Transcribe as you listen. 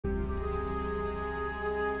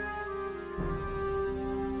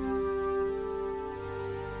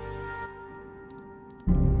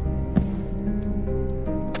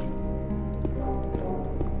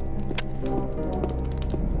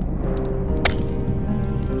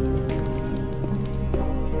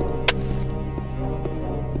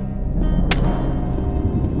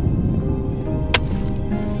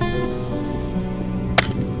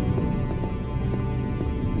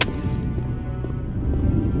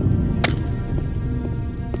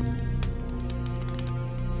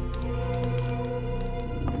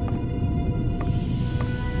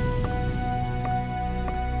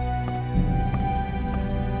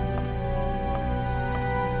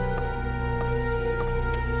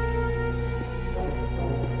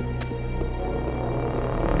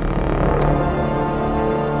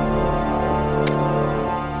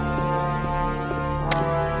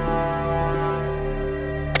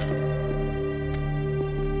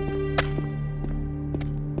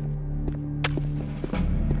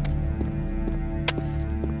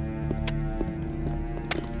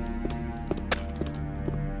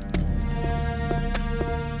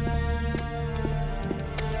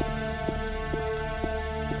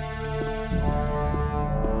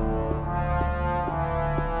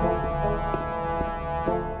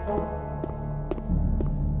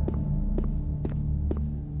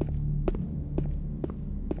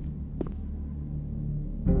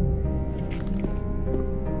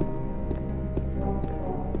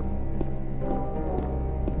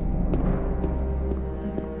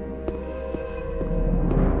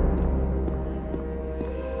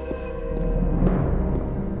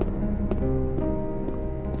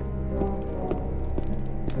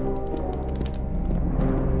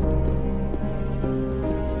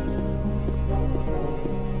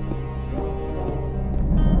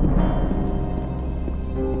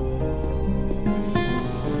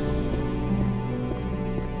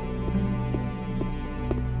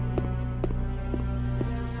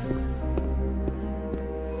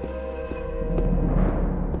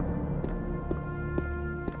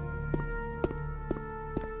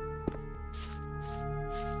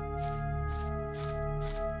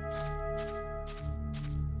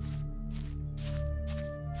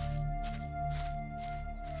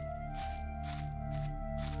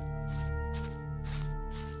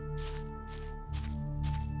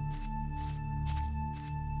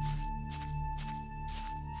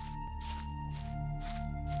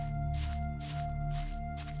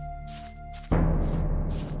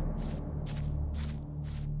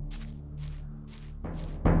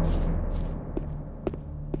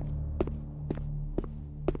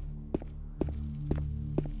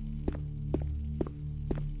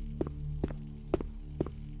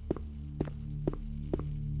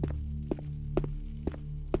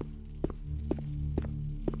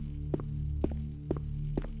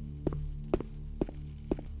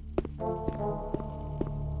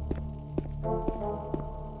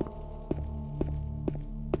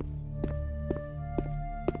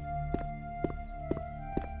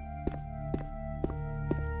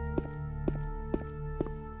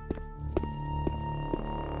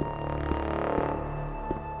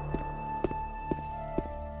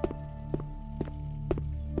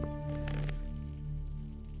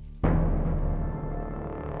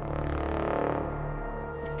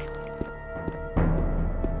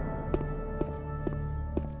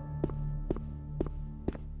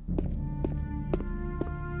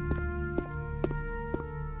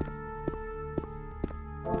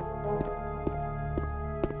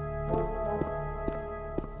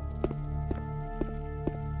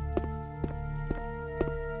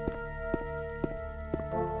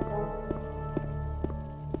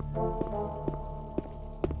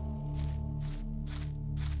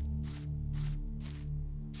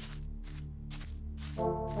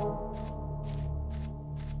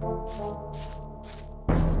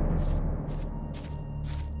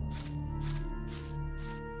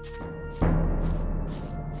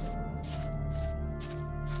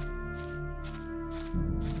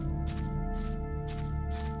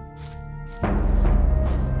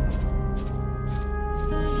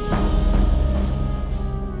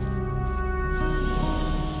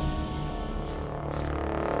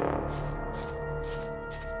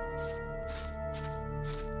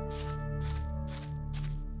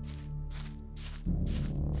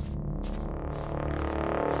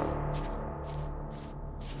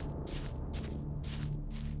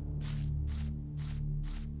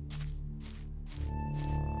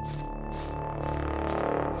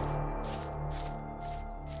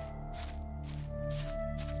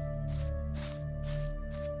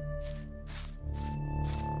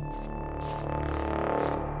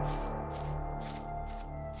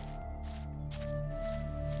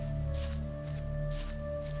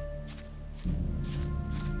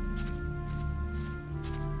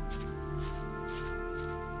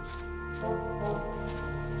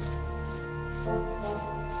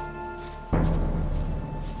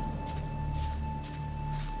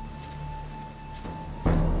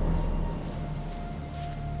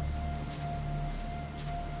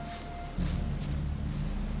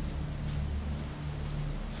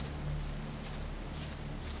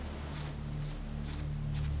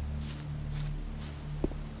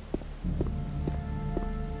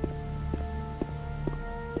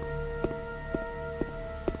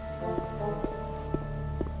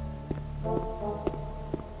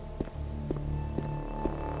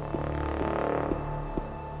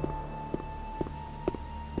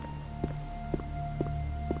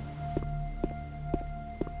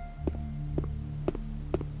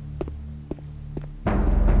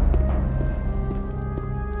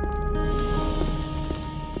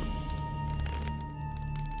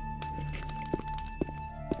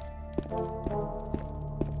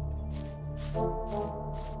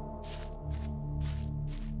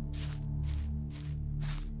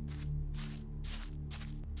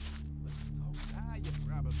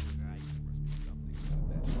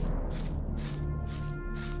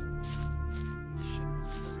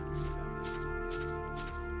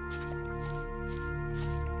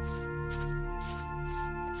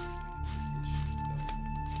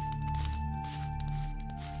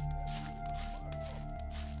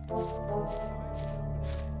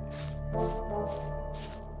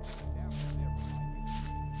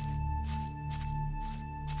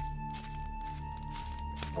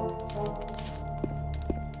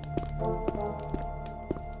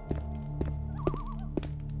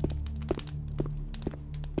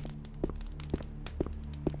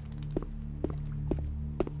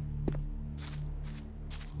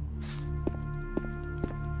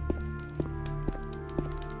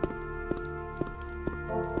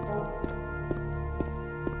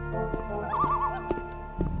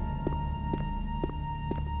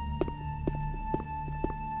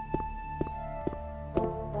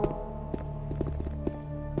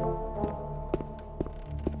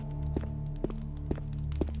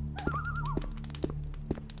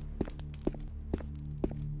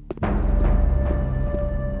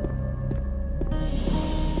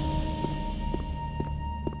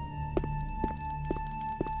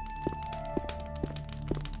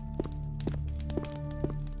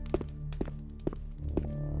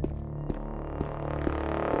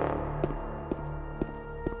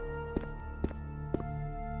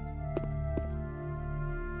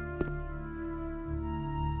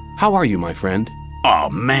How are you, my friend?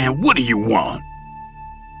 Oh man, what do you want?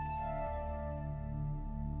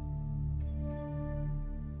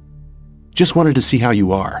 Just wanted to see how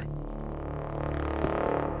you are.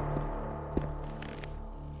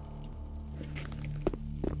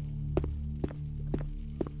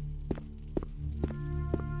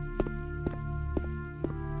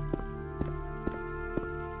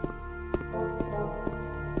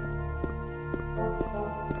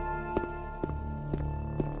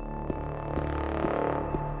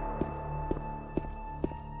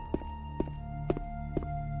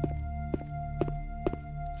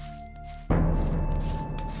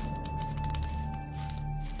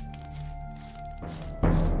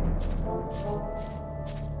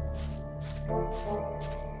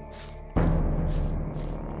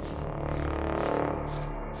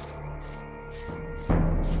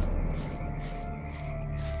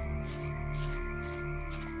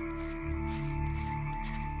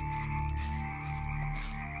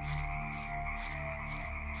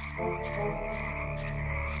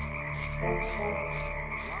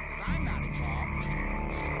 I'm not involved.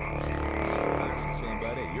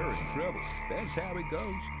 That's how it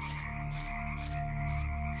goes.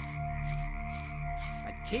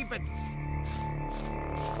 But keep it.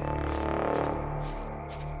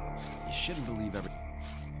 You shouldn't believe everything.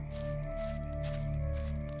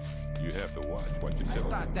 You have to watch what you I tell me.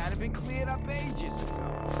 thought that had been cleared up ages ago.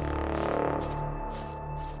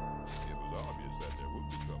 It was obvious that there would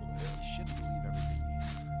be trouble ahead. You shouldn't believe everything you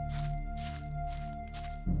hear.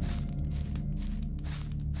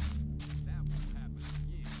 That won't happen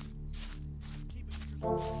again. Keep it to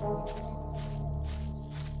yourself.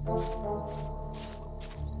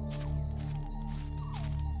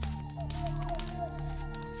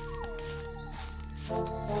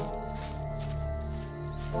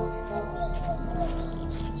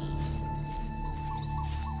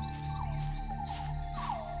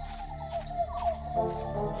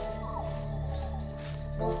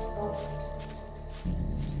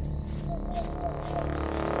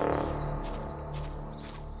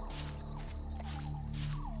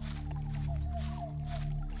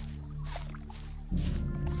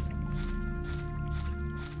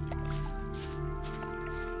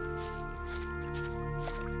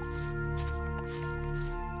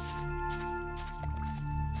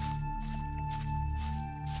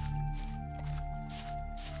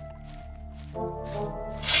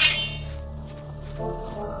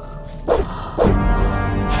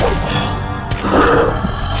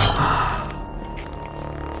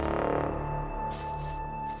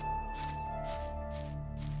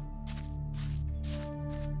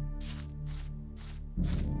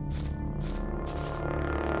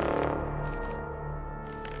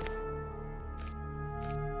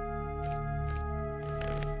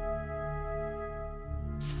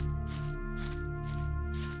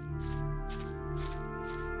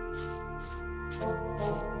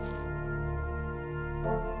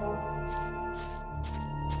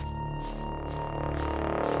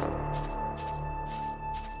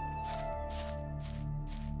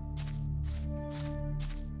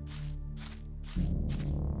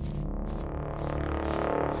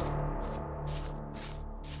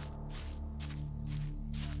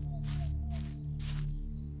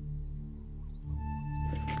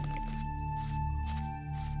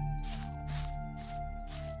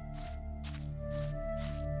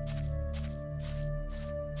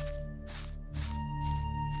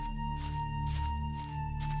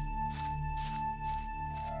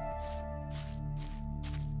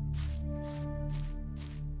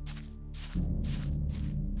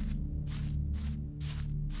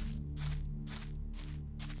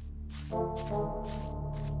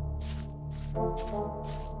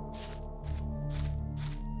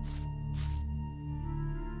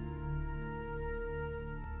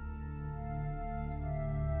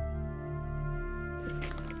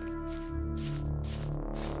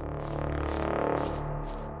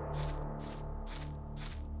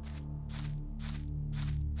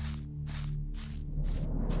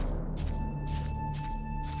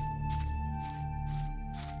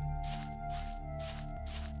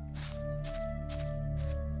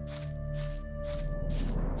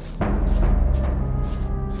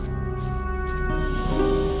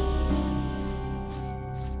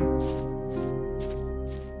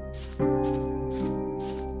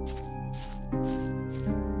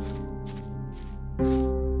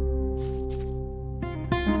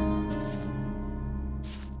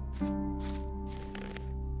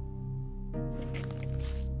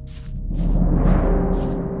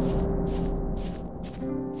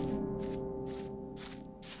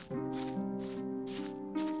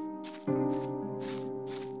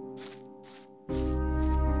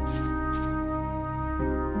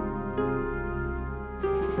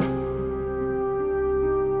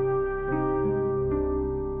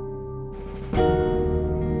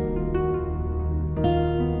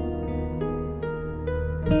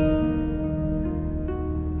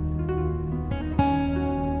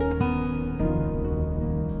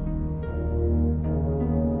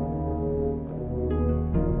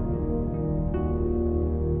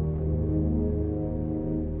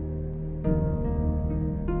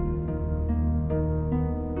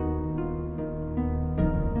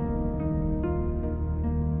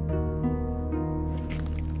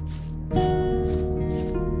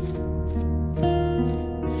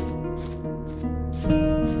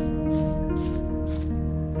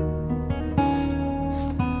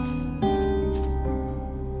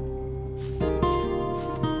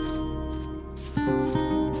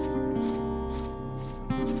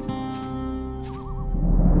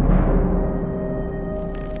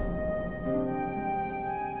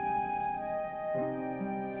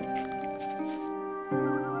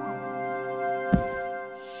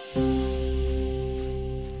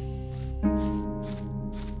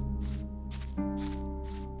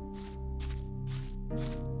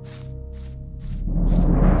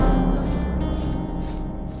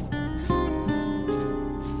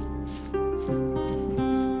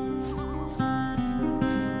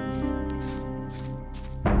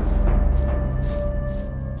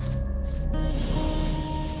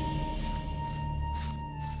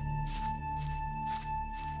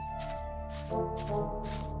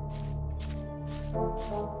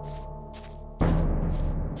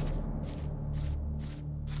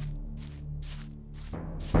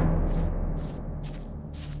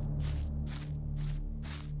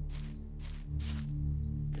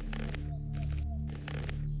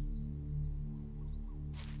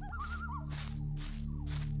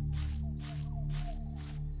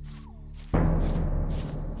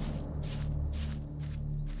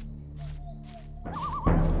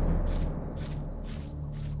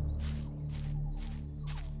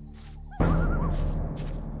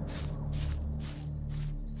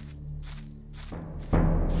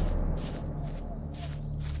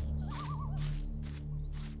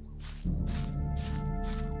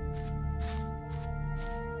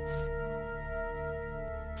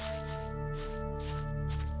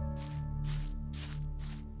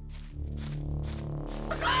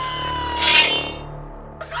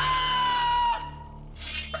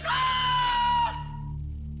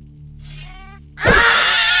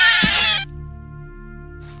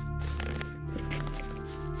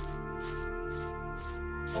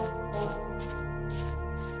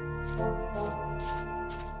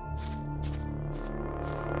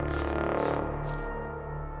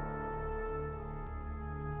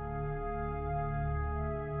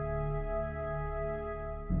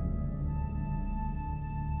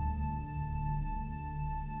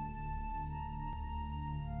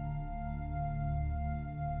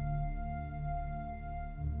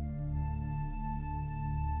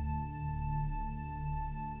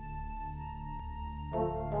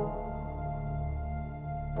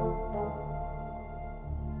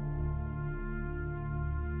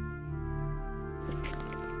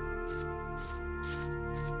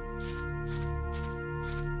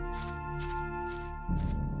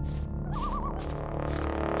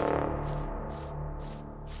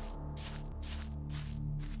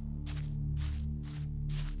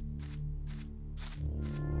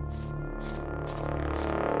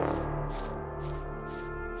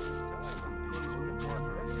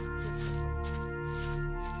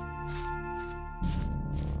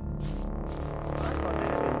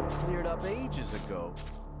 Ages ago.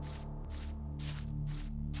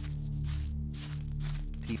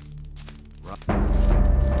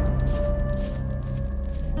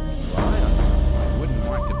 I wouldn't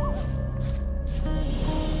want to.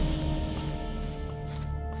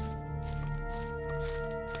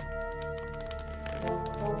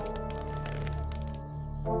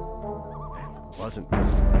 Wasn't.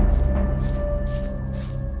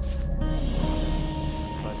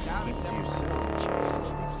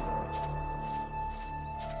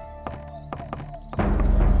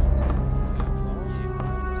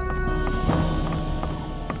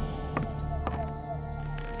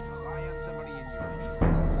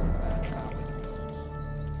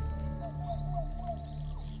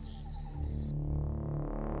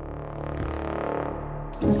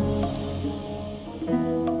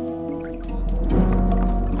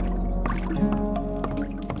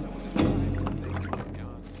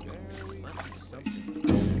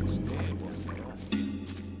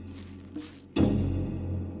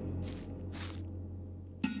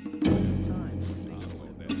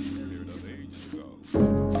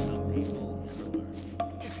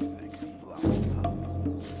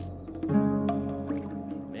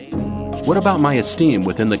 What about my esteem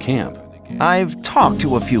within the camp? I've talked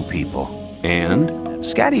to a few people. And?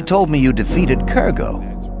 Scatty told me you defeated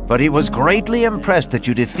Kurgo, but he was greatly impressed that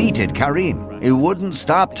you defeated Karim. He wouldn't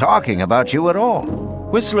stop talking about you at all.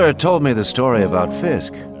 Whistler told me the story about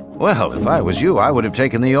Fisk. Well, if I was you, I would have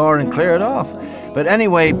taken the ore and cleared off. But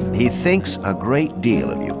anyway, he thinks a great deal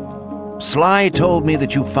of you. Sly told me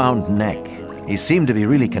that you found Neck. He seemed to be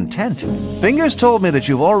really content. Fingers told me that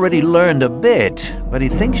you've already learned a bit, but he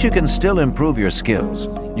thinks you can still improve your skills.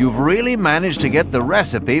 You've really managed to get the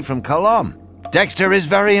recipe from Colum. Dexter is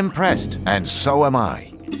very impressed, and so am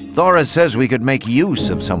I. Thora says we could make use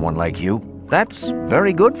of someone like you. That's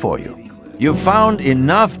very good for you. You've found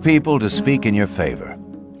enough people to speak in your favor.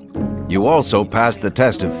 You also passed the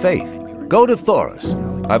test of faith. Go to Thoris.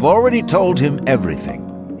 I've already told him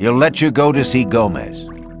everything. He'll let you go to see Gomez.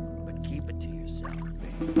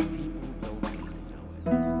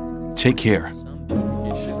 Take care.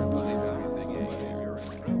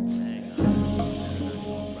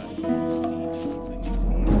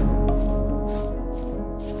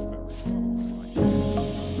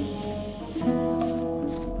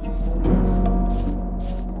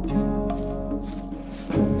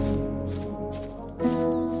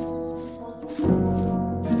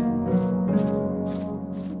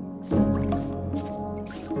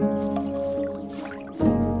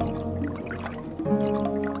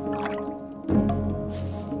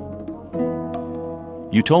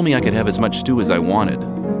 You told me I could have as much stew as I wanted.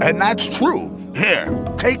 And that's true. Here,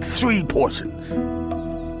 take 3 portions.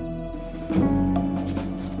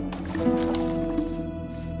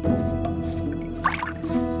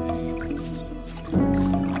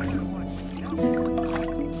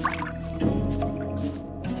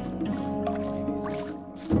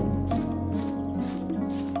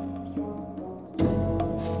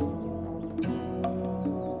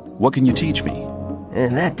 What can you teach me?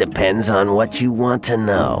 And that depends on what you want to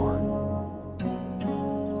know.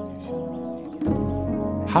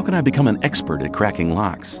 How can I become an expert at cracking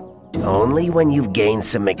locks? Only when you've gained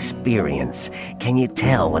some experience can you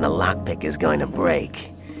tell when a lockpick is going to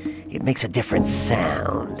break. It makes a different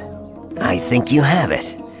sound. I think you have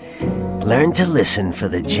it. Learn to listen for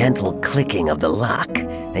the gentle clicking of the lock,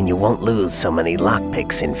 and you won't lose so many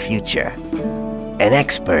lockpicks in future. An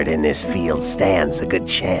expert in this field stands a good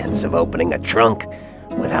chance of opening a trunk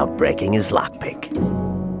without breaking his lockpick.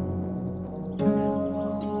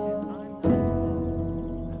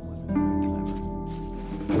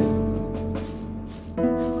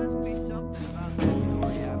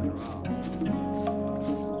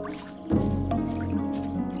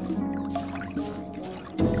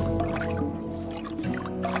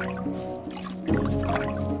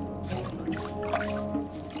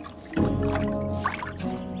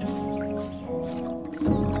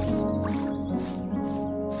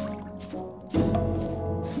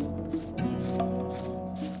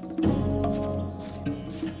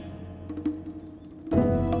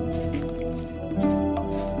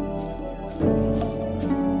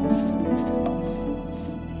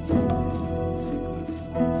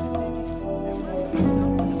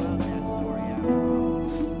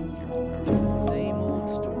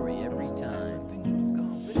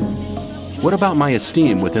 What about my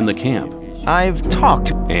esteem within the camp? I've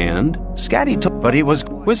talked. And? Scatty told, but he was.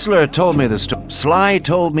 Whistler told me the story. Sly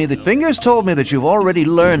told me that. Fingers told me that you've already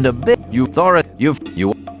learned a bit. You thought you.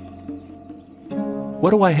 What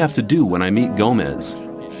do I have to do when I meet Gomez?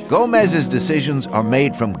 Gomez's decisions are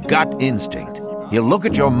made from gut instinct. He'll look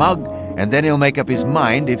at your mug, and then he'll make up his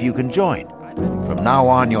mind if you can join. From now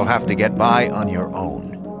on, you'll have to get by on your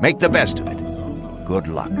own. Make the best of it. Good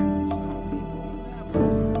luck.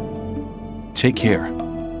 Take care.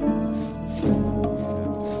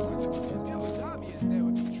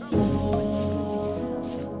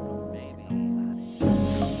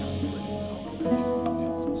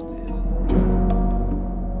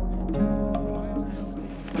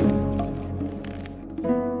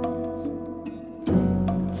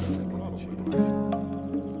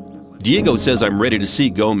 Diego says I'm ready to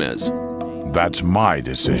see Gomez. That's my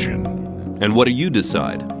decision. And what do you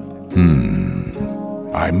decide?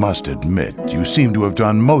 I must admit, you seem to have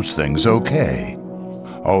done most things okay.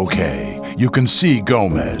 Okay, you can see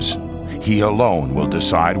Gomez. He alone will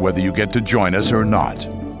decide whether you get to join us or not.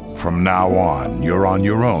 From now on, you're on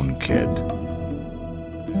your own, kid.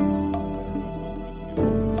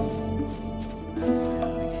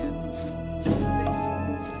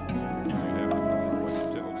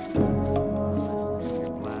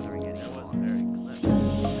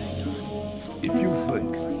 If you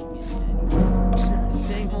think.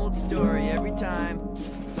 Same old story every time.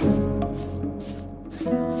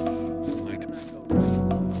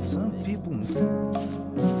 Some people.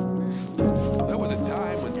 There was a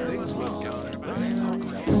time when things were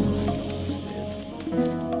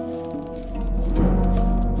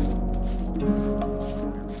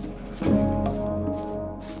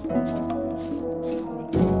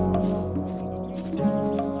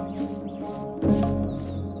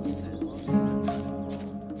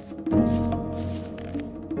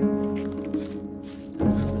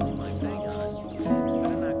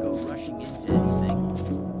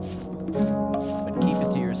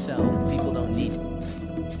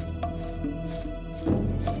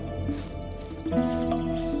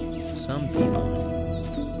Some people.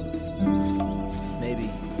 Maybe.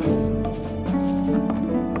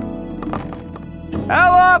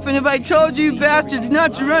 How often have I told you bastards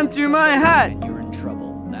not to run through my hat? You're in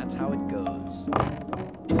trouble. That's how it goes.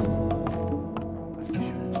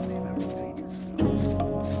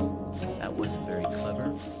 That wasn't very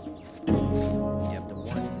clever. You have to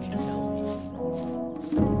watch what you tell me.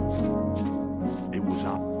 It was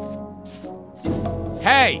on.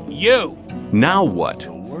 Hey, you! Now what?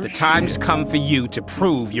 The time's come for you to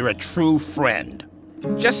prove you're a true friend.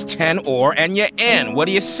 Just 10 ore and you're in. What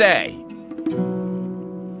do you say?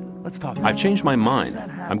 Let's talk. I've changed my mind.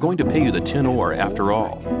 I'm going to pay you the 10 ore after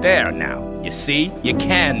all. There now. You see, you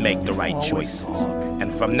can make the right choices.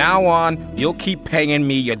 And from now on, you'll keep paying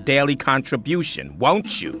me your daily contribution,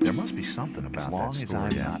 won't you? There must be something about that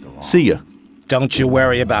story after all. See ya. Don't you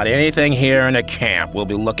worry about anything here in the camp. We'll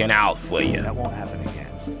be looking out for you. That won't happen again.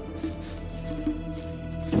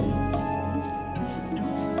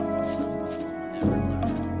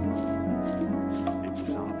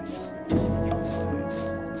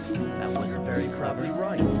 That wasn't very clever.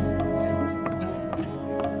 Right.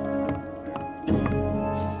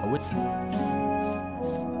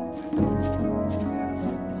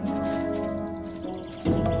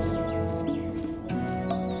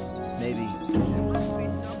 Maybe. There must be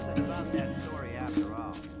something about that story after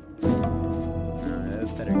all.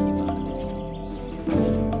 Better keep on it.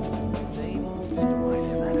 Same old story. Why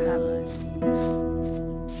does that happen?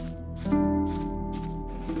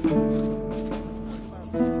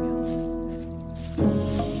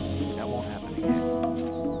 That won't happen again.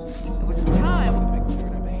 There was a time.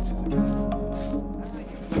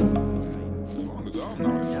 As long as I'm not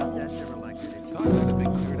in Yep, that's ever like it. thought that had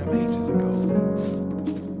been cleared up ages ago.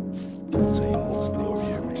 Same old story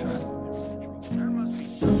every time. There must be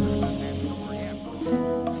something about that story after all.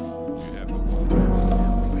 You have to wonder.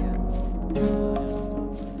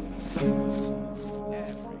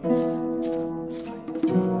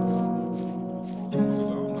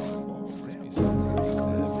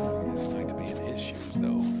 Like to be in his shoes,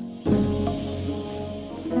 though.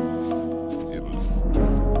 People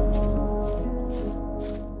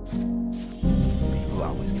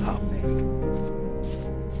always talk.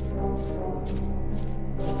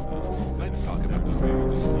 Let's talk about the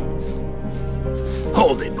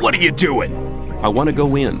Hold it! What are you doing? I want to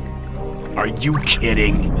go in. Are you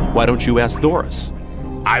kidding? Why don't you ask Thoris?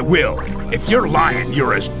 I will. If you're lying,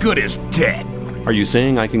 you're as good as dead. Are you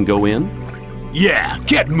saying I can go in? Yeah,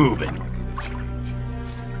 get moving.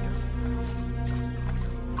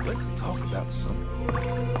 Let's talk about something.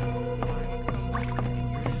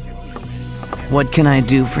 What can I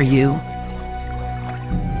do for you?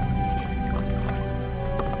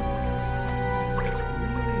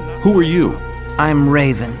 Who are you? I'm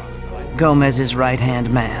Raven, Gomez's right-hand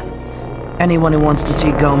man. Anyone who wants to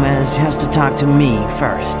see Gomez has to talk to me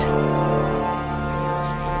first.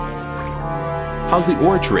 How's the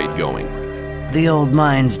ore trade going? The old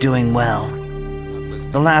mine's doing well.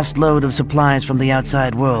 The last load of supplies from the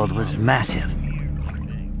outside world was massive.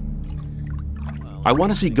 I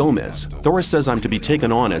want to see Gomez. Thoris says I'm to be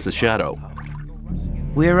taken on as a shadow.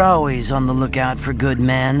 We're always on the lookout for good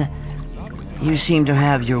men. You seem to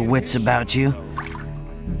have your wits about you.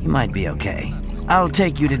 You might be okay. I'll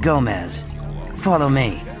take you to Gomez. Follow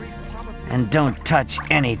me. And don't touch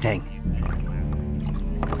anything.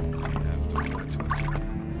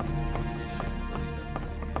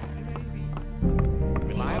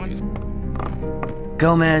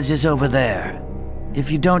 Gomez is over there.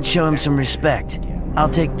 If you don't show him some respect, I'll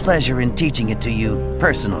take pleasure in teaching it to you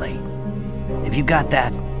personally. If you got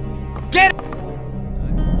that, get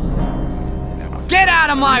out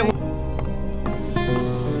of my way!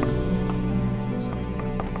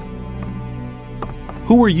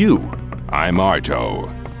 Who are you? I'm Arto.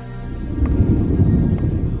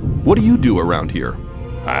 What do you do around here?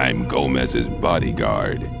 I'm Gomez's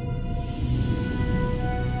bodyguard.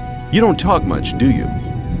 You don't talk much, do you?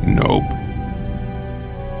 Nope.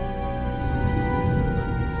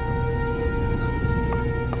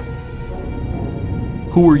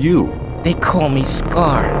 Who are you? They call me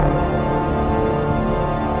Scar.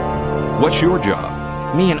 What's your job?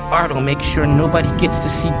 Me and Arto make sure nobody gets to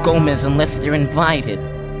see Gomez unless they're invited.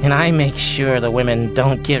 And I make sure the women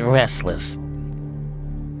don't get restless.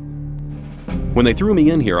 When they threw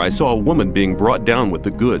me in here, I saw a woman being brought down with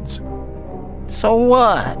the goods. So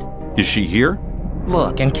what? Is she here?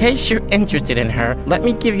 Look, in case you're interested in her, let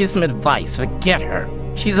me give you some advice. Forget her.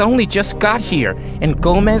 She's only just got here, and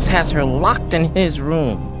Gomez has her locked in his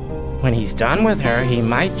room. When he's done with her, he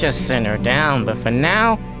might just send her down, but for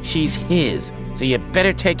now, she's his, so you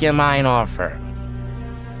better take your mind off her.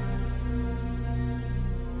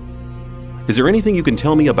 Is there anything you can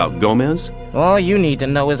tell me about Gomez? All you need to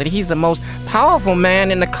know is that he's the most powerful man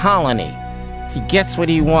in the colony. He gets what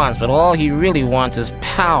he wants, but all he really wants is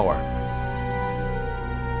power.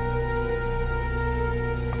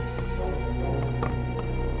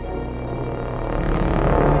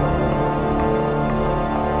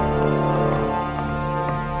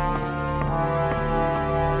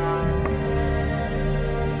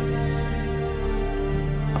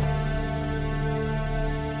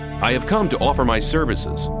 I have come to offer my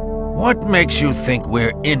services. What makes you think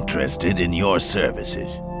we're interested in your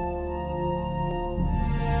services?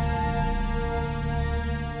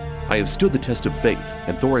 I have stood the test of faith,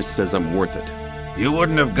 and Thoris says I'm worth it. You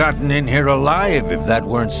wouldn't have gotten in here alive if that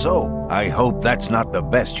weren't so. I hope that's not the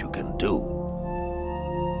best you can do.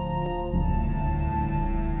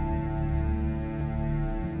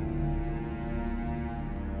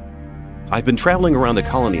 I've been traveling around the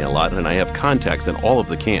colony a lot, and I have contacts in all of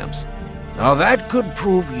the camps. Now that could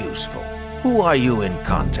prove useful. Who are you in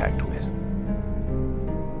contact with?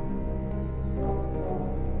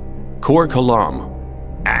 Kor Kalam.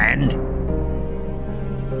 And?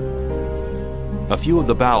 A few of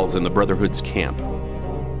the bowels in the Brotherhood's camp.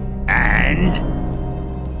 And?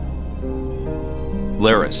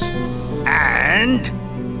 Laris. And?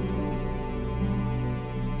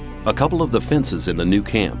 A couple of the fences in the new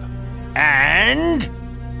camp. And?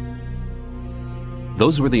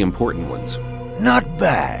 Those were the important ones. Not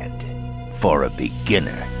bad. For a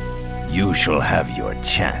beginner, you shall have your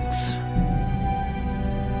chance.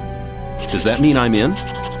 Does that mean I'm in?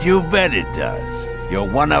 You bet it does. You're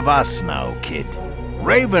one of us now, kid.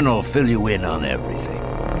 Raven will fill you in on everything.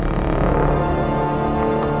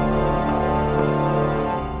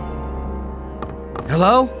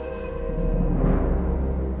 Hello?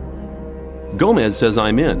 Gomez says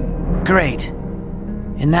I'm in. Great.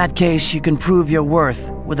 In that case, you can prove your worth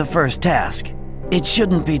with the first task. It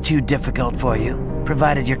shouldn't be too difficult for you,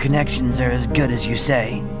 provided your connections are as good as you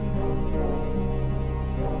say.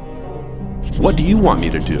 What do you want me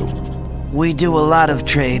to do? We do a lot of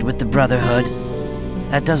trade with the Brotherhood.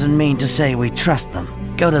 That doesn't mean to say we trust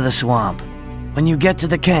them. Go to the swamp. When you get to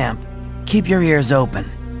the camp, keep your ears open.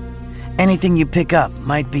 Anything you pick up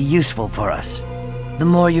might be useful for us. The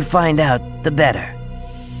more you find out, the better.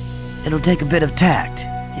 It'll take a bit of tact,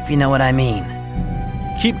 if you know what I mean.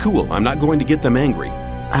 Keep cool. I'm not going to get them angry.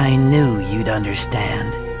 I knew you'd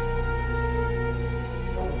understand.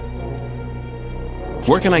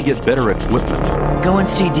 Where can I get better equipment? Go and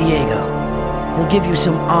see Diego. He'll give you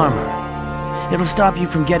some armor. It'll stop you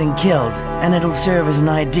from getting killed, and it'll serve as an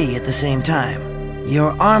ID at the same time.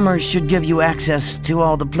 Your armor should give you access to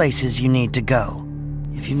all the places you need to go.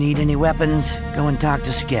 If you need any weapons, go and talk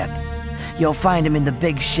to Skip. You'll find him in the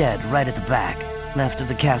big shed right at the back, left of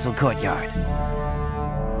the castle courtyard.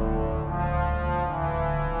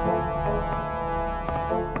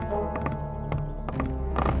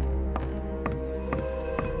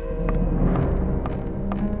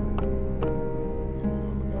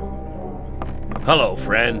 Hello,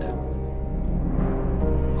 friend.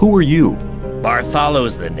 Who are you?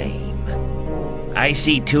 Bartholow's the name. I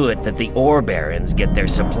see to it that the ore barons get their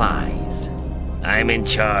supplies. I'm in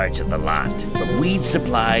charge of the lot, from weed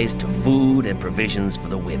supplies to food and provisions for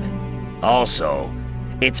the women. Also,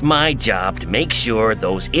 it's my job to make sure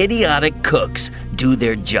those idiotic cooks do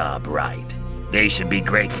their job right. They should be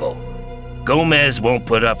grateful. Gomez won't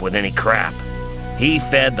put up with any crap. He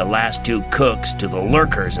fed the last 2 cooks to the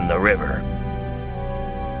lurkers in the river.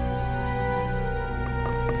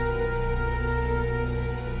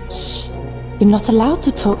 You're not allowed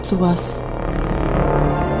to talk to us.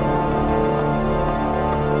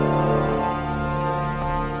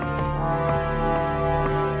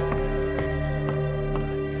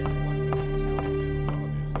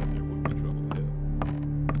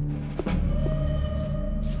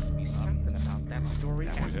 Be something about that story.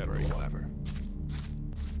 That was very clever.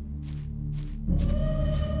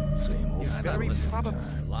 Same old very probably.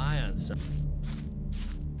 Rely on some.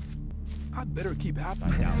 I'd better keep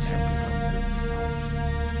happening.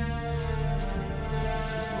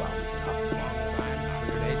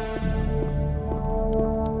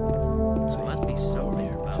 Must be something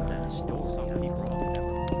about that story. Some people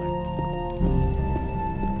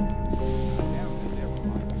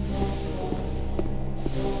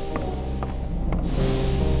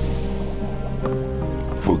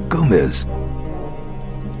For Gomez.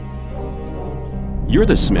 You're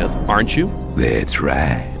the smith, aren't you? That's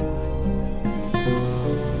right.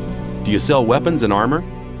 Do you sell weapons and armor?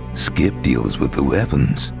 Skip deals with the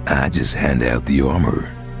weapons. I just hand out the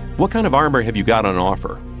armor. What kind of armor have you got on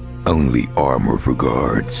offer? Only armor for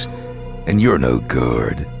guards. And you're no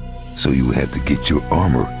guard, so you'll have to get your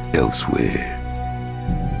armor elsewhere.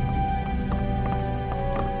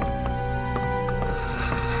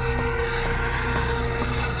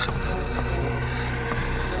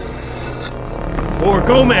 For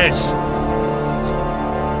Gomez!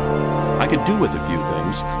 I could do with a few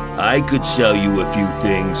things. I could sell you a few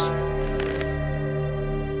things.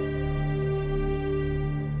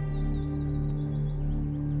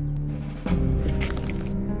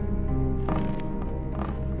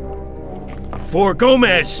 For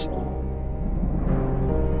Gomez!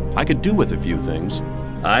 I could do with a few things.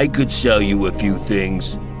 I could sell you a few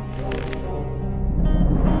things.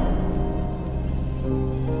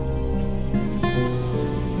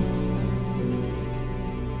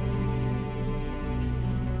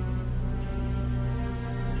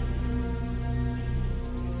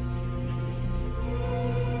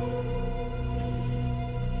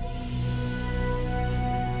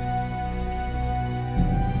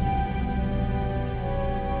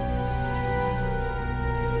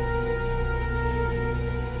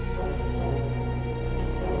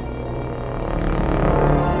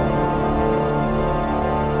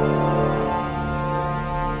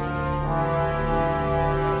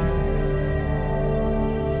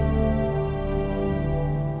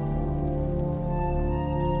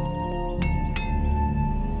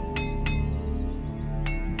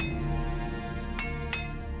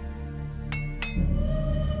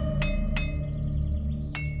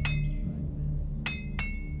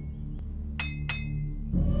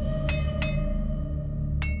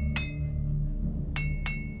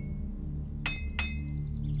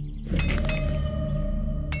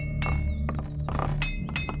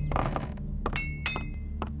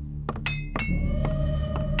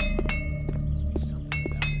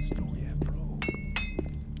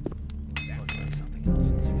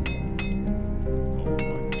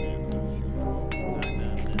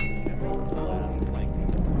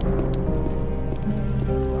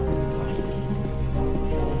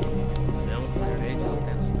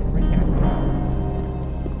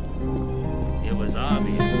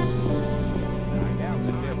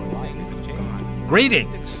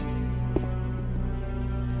 Greetings.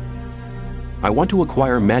 I want to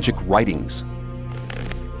acquire magic writings.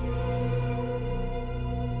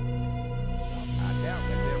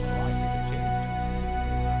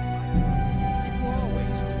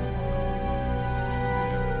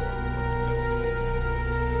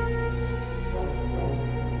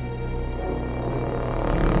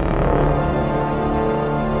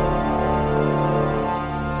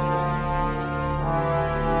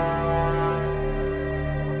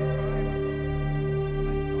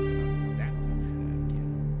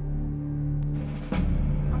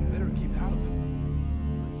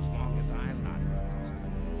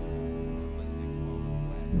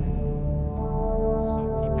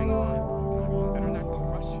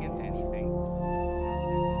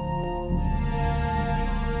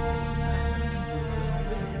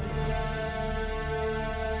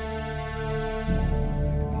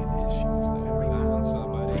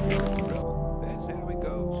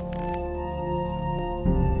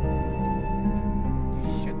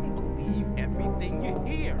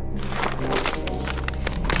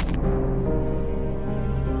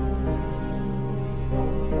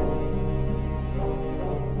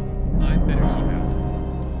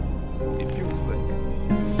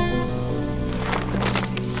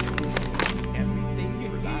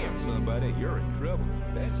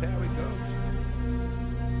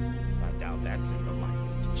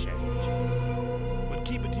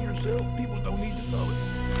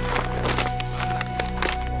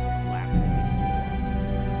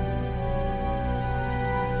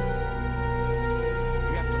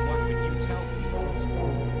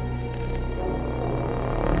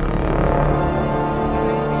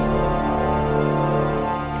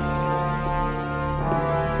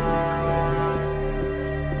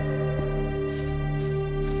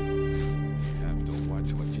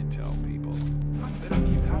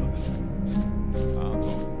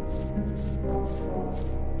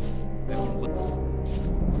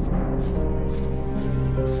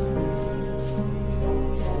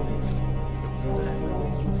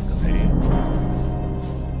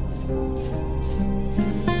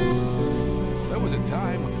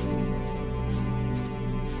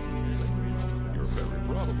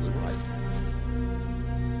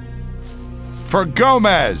 For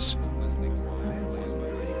Gomez!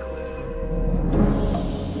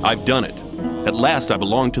 I've done it. At last I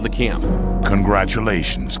belong to the camp.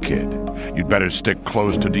 Congratulations, kid. You'd better stick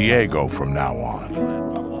close to Diego from now on.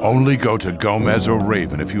 Only go to Gomez or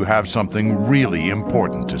Raven if you have something really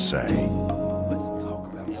important to say.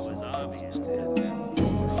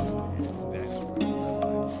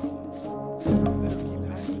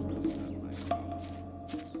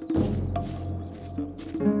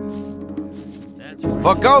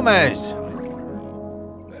 For Gomez!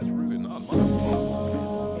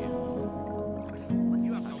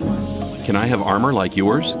 Can I have armor like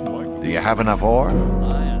yours? Do you have enough ore?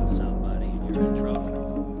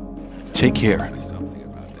 Take care. I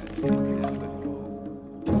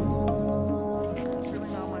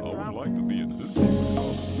would like to be in this.